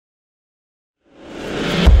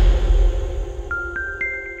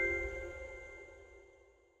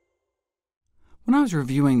When I was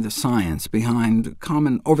reviewing the science behind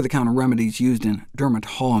common over-the-counter remedies used in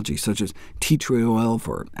dermatology, such as tea tree oil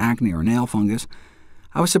for acne or nail fungus,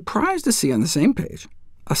 I was surprised to see on the same page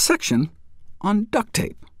a section on duct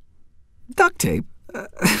tape. Duct tape?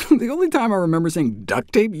 The only time I remember seeing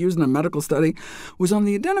duct tape used in a medical study was on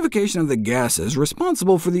the identification of the gases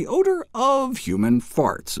responsible for the odor of human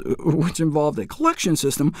farts, which involved a collection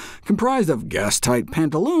system comprised of gas-tight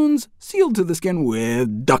pantaloons sealed to the skin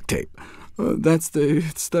with duct tape. That's the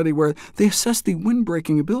study where they assessed the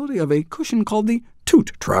wind-breaking ability of a cushion called the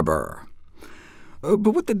toot trapper. But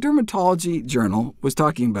what the dermatology journal was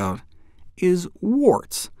talking about is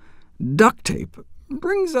warts. Duct tape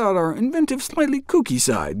brings out our inventive, slightly kooky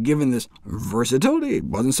side. Given this versatility, it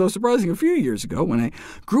wasn't so surprising a few years ago when a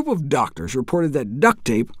group of doctors reported that duct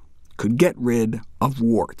tape could get rid of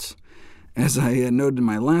warts. As I noted in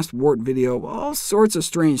my last wart video, all sorts of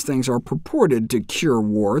strange things are purported to cure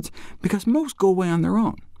warts, because most go away on their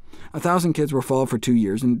own. 1,000 kids were followed for 2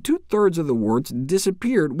 years, and 2/3 of the warts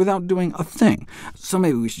disappeared without doing a thing. So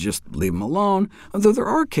maybe we should just leave them alone, although there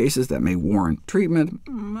are cases that may warrant treatment.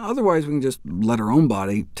 Otherwise, we can just let our own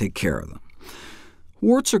body take care of them.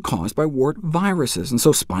 Warts are caused by wart viruses, and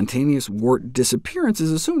so spontaneous wart disappearance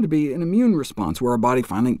is assumed to be an immune response, where our body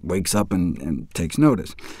finally wakes up and takes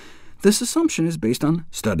notice. This assumption is based on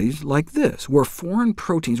studies like this, where foreign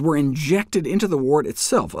proteins were injected into the wart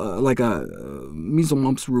itself, like a measles,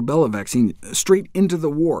 mumps, rubella vaccine, straight into the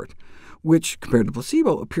wart, which, compared to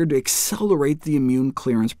placebo, appeared to accelerate the immune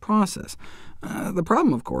clearance process. The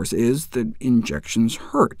problem, of course, is that injections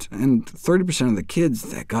hurt, and 30% of the kids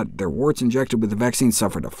that got their warts injected with the vaccine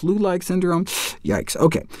suffered a flu-like syndrome. Yikes.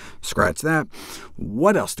 OK, scratch that.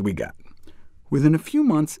 What else do we got? Within a few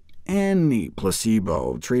months, any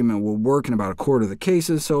placebo treatment will work in about a quarter of the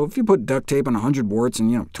cases, so if you put duct tape on 100 warts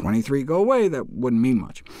and 23 go away, that wouldn't mean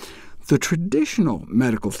much. The traditional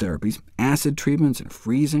medical therapies, acid treatments and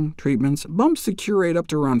freezing treatments, bumps the cure rate up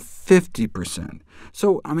to around 50%.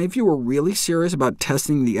 So, if you were really serious about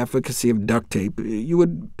testing the efficacy of duct tape, you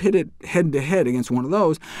would pit it head-to-head against one of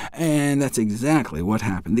those, and that's exactly what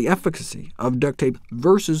happened. The efficacy of duct tape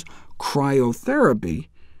versus cryotherapy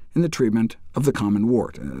in the treatment of the common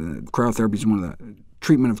wart. Cryotherapy is one of the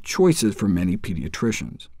treatment of choices for many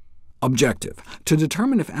pediatricians. Objective: to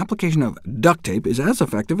determine if application of duct tape is as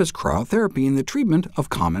effective as cryotherapy in the treatment of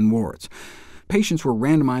common warts. Patients were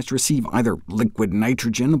randomized to receive either liquid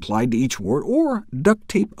nitrogen applied to each wart or duct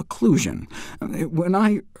tape occlusion. When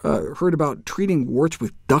I heard about treating warts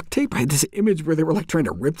with duct tape, I had this image where they were trying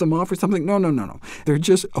to rip them off or something. No. They're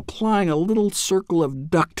just applying a little circle of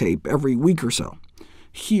duct tape every week or so.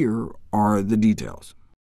 Here are the details.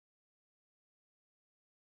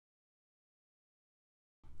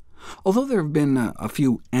 Although there have been a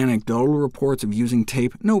few anecdotal reports of using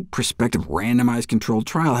tape, no prospective randomized controlled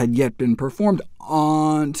trial had yet been performed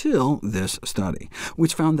until this study,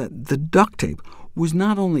 which found that the duct tape was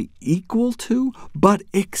not only equal to, but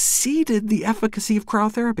exceeded the efficacy of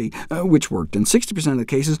cryotherapy, which worked in 60% of the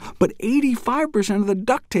cases, but 85% of the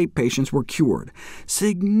duct tape patients were cured,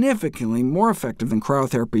 significantly more effective than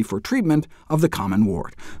cryotherapy for treatment of the common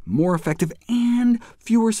wart, more effective and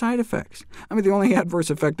fewer side effects. The only adverse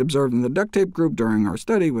effect observed in the duct tape group during our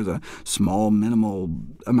study was a small, minimal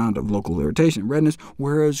amount of local irritation and redness,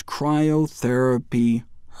 whereas cryotherapy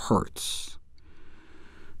hurts.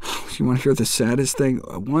 You want to hear the saddest thing?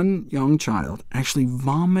 One young child actually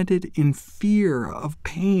vomited in fear of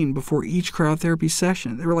pain before each cryotherapy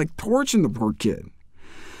session. They were torching the poor kid.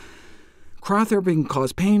 Cryotherapy can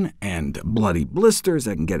cause pain and bloody blisters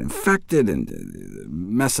that can get infected and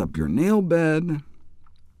mess up your nail bed.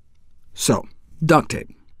 So, duct tape.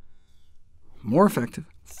 More effective,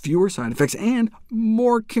 fewer side effects, and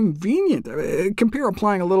more convenient. Compare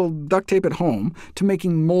applying a little duct tape at home to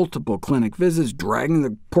making multiple clinic visits, dragging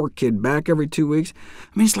the poor kid back every 2 weeks.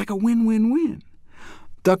 It's like a win-win-win.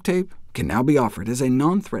 Duct tape can now be offered as a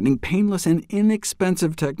non-threatening, painless, and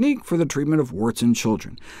inexpensive technique for the treatment of warts in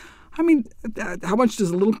children. How much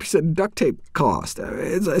does a little piece of duct tape cost?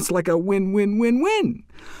 It's like a win-win-win-win.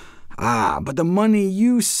 But the money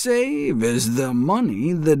you save is the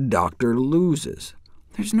money the doctor loses.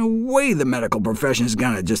 There's no way the medical profession is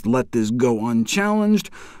going to just let this go unchallenged.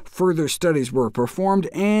 Further studies were performed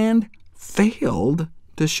and failed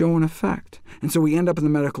to show an effect. And so we end up in the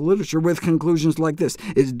medical literature with conclusions like this.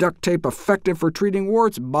 Is duct tape effective for treating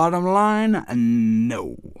warts? Bottom line,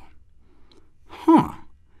 no.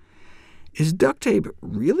 Is duct tape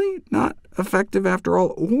really not effective after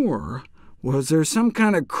all, or was there some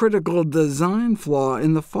kind of critical design flaw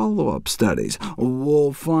in the follow-up studies?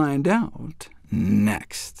 We'll find out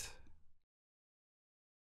next.